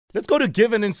Let's go to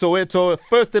Given in Soweto,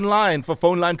 first in line for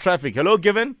Phoneline Traffic. Hello,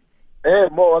 Given. Hey,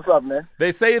 Mo, what's up, man?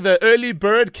 They say the early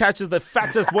bird catches the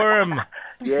fattest worm.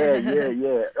 Yeah.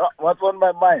 What's on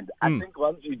my mind? I think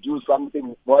once you do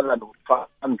something more than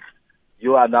fun,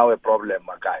 you are now a problem,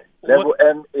 my guy. Level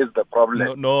M is the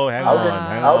problem. No, hang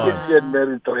on. How did you get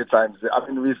married 3 times? I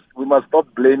mean, we must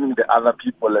stop blaming the other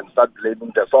people and start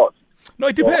blaming the source. No,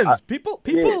 it depends. People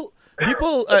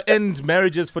end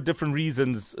marriages for different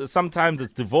reasons. Sometimes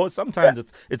it's divorce. Sometimes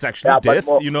it's actually death.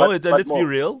 More, let's be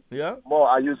real. Yeah. More,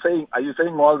 are you saying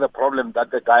all the problems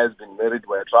that the guy has been married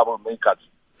were troublemakers?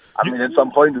 I mean, at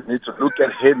some point we need to look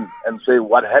at him and say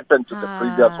what happened to the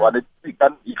previous one. You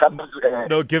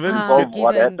can't Given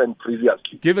what happened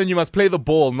previously. Given you must play the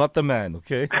ball, not the man.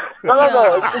 Okay.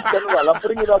 No. It's just general. I'm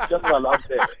putting it out general out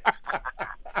there.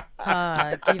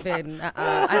 Given.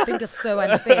 I think it's so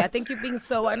unfair. I think you're being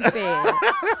so unfair.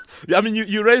 Yeah, I mean,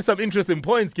 you raised some interesting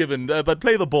points, Given, but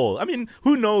play the ball. I mean,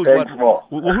 who knows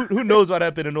who knows what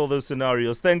happened in all those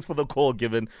scenarios? Thanks for the call,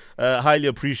 Given. Highly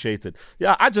appreciated.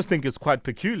 Yeah, I just think it's quite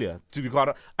peculiar. To be quite,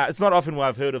 it's not often where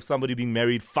I've heard of somebody being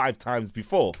married 5 times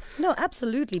before. No,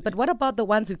 absolutely. But what about the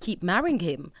ones who keep marrying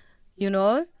him? You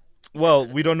know? Well,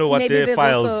 we don't know what Maybe their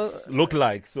files look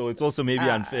like, so it's also maybe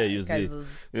unfair, you see.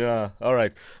 Yeah, all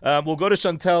right. We'll go to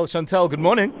Chantel. Chantel, good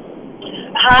morning.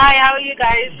 Hi, how are you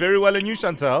guys? Very well, and you,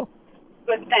 Chantel?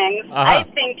 Good, thanks. I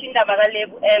think in the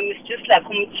it's just like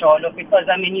umjolo, because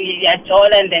I mean you are jolo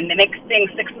and then the next thing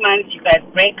 6 months you guys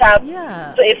break up.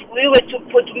 Yeah. So if we were to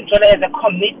put umjolo as a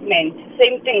commitment,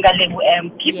 same thing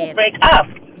people break up.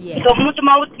 Yes. So does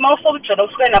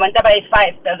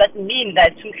that mean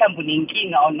that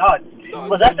or not?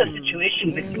 Because that's the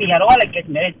situation with me. I don't want to get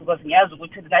married because go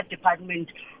to that department.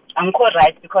 I'm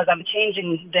right because I'm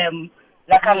changing them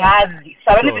like I'm so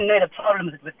I don't even know the problem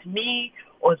is with me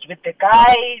or it's with the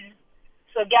guys.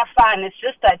 So yeah, fine. It's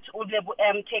just that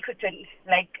takes it to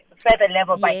like further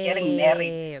level by getting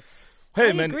married. Yes. Hey,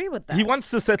 I man, agree with that. he wants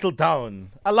to settle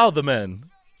down. Allow the man.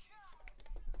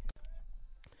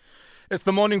 It's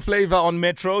the morning flavor on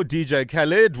Metro. DJ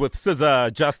Khaled with Scissor,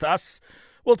 Just Us.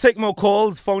 We'll take more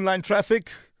calls. Phoneline Traffic.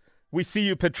 We see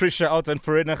you, Patricia, out in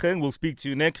Vereniging. We'll speak to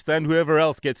you next, and whoever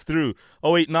else gets through.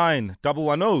 089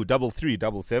 110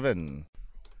 3377.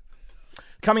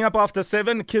 Coming up after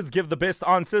 7, kids give the best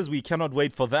answers. We cannot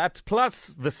wait for that.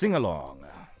 Plus, the sing-along.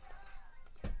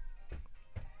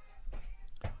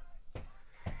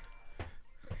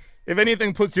 If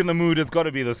anything puts you in the mood, it's got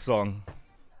to be this song.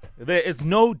 There is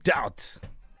no doubt.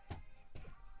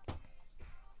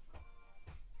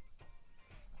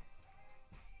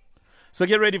 So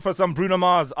get ready for some Bruno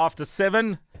Mars after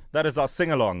 7. That is our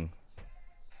sing-along.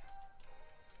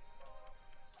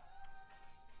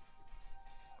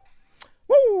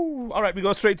 Woo! All right, we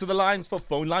go straight to the lines for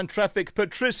Phoneline Traffic.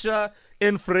 Patricia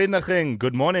in Vereniging.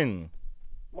 Good morning.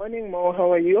 Morning, Mo.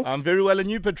 How are you? I'm very well, and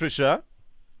you, Patricia?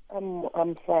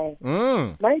 I'm fine.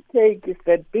 My take is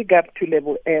that big up to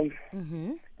level M.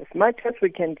 Mm-hmm. As much as we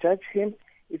can judge him,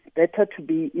 it's better to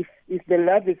be, if the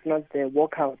love is not there,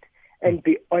 walk out and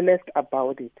be honest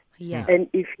about it. Yeah. And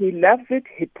if he loves it,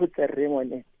 he puts a ring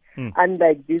on it.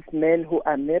 Unlike these men who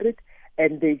are married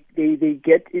and they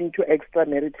get into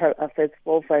extramarital affairs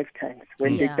 4 or 5 times.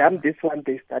 When they dump this one,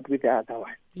 they start with the other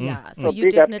one. Yeah, so you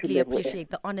definitely appreciate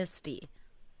the honesty.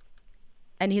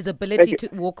 And his ability to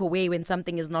walk away when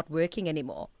something is not working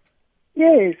anymore.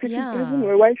 Yes, if it doesn't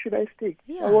work, why should I stick?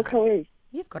 I walk away.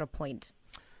 You've got a point.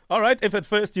 All right, if at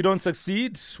first you don't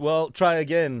succeed, well, try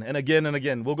again and again and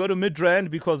again. We'll go to Midrand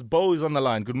because Bo is on the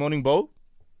line. Good morning, Bo.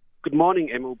 Good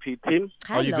morning, MOP team.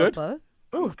 Hello, are you good? Bo.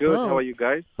 Ooh, good. Bo. How are you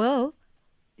guys? Bo.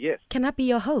 Yes. Can I be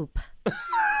your hope?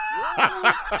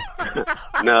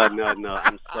 No.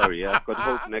 I'm sorry. I've got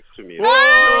hope next to me.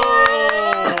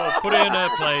 Oh, put her in her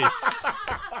place.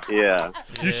 Yeah.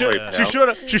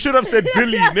 She should have said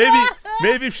Billy.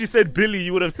 Maybe if she said Billy,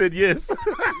 you would have said yes.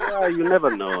 Yeah, you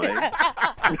never know.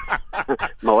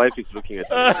 My wife is looking at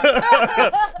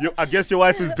me. I guess your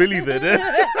wife is Billy then, eh?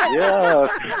 Yeah.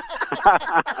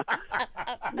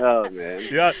 No, man.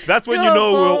 Yeah, that's when you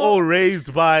know we're all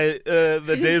raised by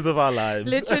the days of our lives.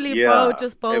 Literally, Bo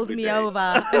just bowled me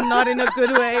over, and not in a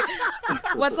good way.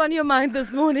 What's on your mind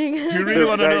this morning? Do you really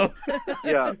want to know?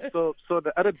 Yeah, so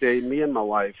the other day, me and my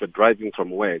wife were driving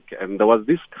from work, and there was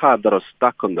this car that was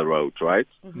stuck on the road, right?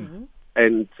 Mm-hmm.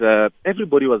 And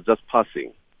everybody was just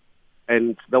passing.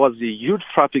 And there was a huge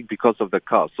traffic because of the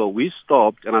car. So we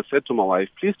stopped, and I said to my wife,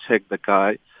 please check the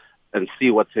car and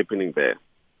see what's happening there.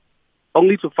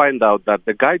 Only to find out that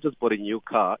the guy just bought a new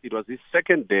car. It was his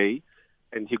second day,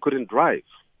 and he couldn't drive.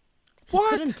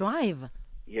 What? He couldn't drive?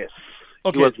 Yes.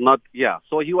 Okay. He was not,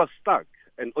 so he was stuck.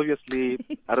 and obviously,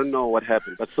 I don't know what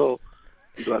happened, but so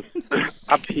it was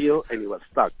uphill and he was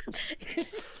stuck.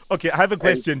 Okay, I have a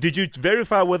question. Did you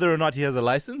verify whether or not he has a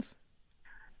license?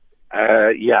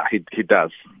 Yeah, he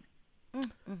does.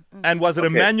 And was it a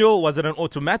manual? Was it an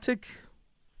automatic?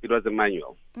 It was a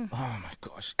manual. Oh my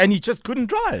gosh. And he just couldn't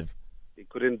drive. He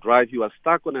couldn't drive. He was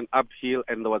stuck on an uphill,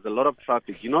 and there was a lot of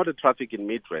traffic. You know the traffic in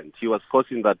Midrand. He was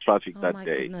causing that traffic that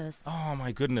day. Goodness. Oh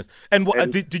my goodness. And what,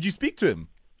 did you speak to him?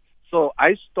 So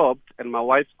I stopped, and my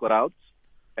wife got out,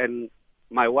 and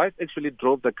my wife actually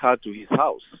drove the car to his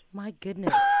house. My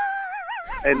goodness.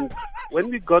 And when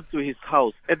we got to his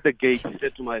house, at the gate, he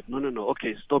said to my wife, no,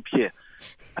 okay, stop here.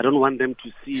 I don't want them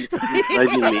to see you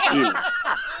driving me in.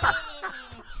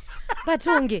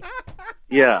 Batongi.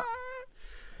 Yeah.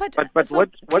 But what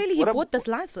clearly he bought this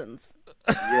license.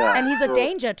 Yeah. And he's a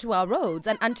danger to our roads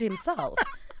and unto himself.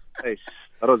 That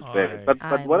was bad.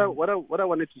 But what I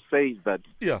wanted to say is that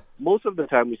most of the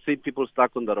time we see people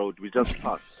stuck on the road, we just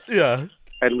pass. Yeah.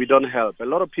 And we don't help. A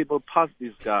lot of people pass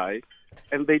this guy,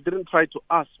 and they didn't try to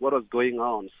ask what was going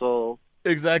on. So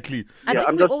exactly. Yeah,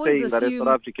 I'm just saying that as South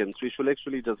Africans, we should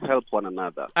actually just help one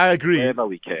another. I agree. Wherever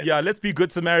we can. Yeah, let's be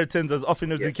good Samaritans as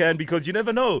often as we can, because you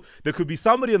never know. There could be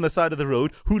somebody on the side of the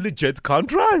road who legit can't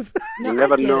drive. You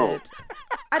never know.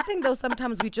 I think, though,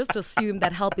 sometimes we just assume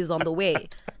that help is on the way.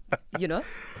 You know?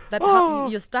 That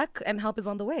you're stuck and help is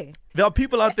on the way. There are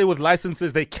people out there with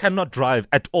licenses, they cannot drive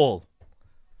at all.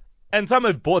 And some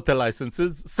have bought their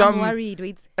licenses. Some I'm worried,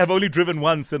 wait. have only driven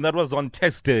once, and that was on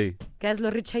test day. Guys, lo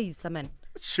re chase, man.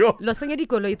 Sure. Lo senya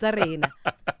dikoloi tsa rena.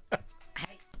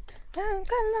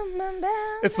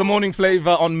 It's the morning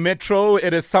flavor on Metro.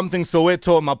 It is Something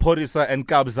Soweto, Maporisa and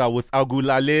Kabza with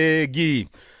Agulalegi.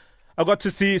 I got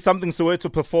to see Something Soweto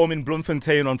perform in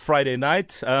Bloemfontein on Friday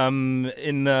night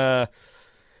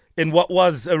in what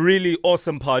was a really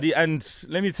awesome party. And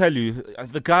let me tell you,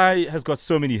 the guy has got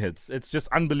so many hits. It's just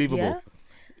unbelievable. Yeah?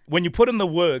 When you put in the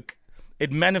work,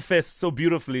 it manifests so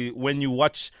beautifully when you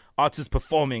watch artists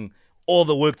performing all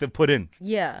the work they've put in.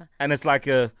 Yeah. And it's like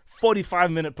a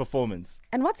 45-minute performance.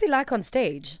 And what's he like on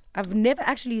stage? I've never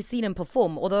actually seen him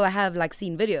perform, although I have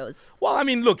seen videos. Well, I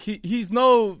mean, look, he's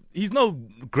no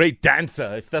great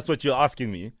dancer, if that's what you're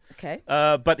asking me. Okay.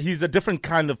 But he's a different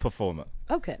kind of performer.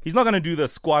 Okay. He's not going to do the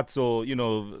squats or,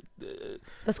 the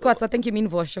squats, I think you mean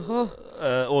vosho.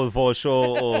 Or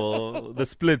vosho or the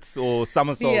splits or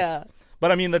somersaults. Yeah.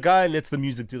 But I mean, the guy lets the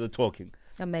music do the talking.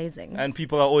 Amazing. And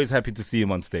people are always happy to see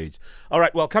him on stage. All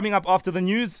right, well, coming up after the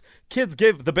news, kids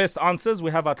give the best answers.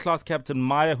 We have our class captain,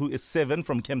 Maya, who is 7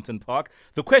 from Kempton Park.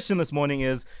 The question this morning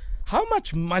is, how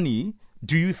much money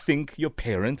do you think your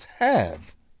parents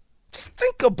have? Just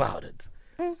think about it.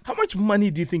 How much money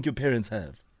do you think your parents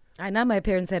have? I know my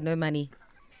parents had no money.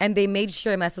 And they made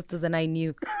sure my sisters and I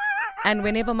knew. And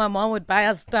whenever my mom would buy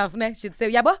us stuff, she'd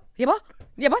say, Yabo,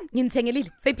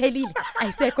 say pelile.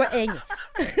 I say ko eng.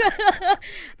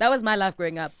 That was my life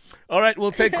growing up. All right,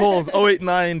 we'll take calls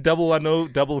 089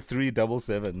 110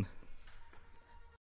 3377.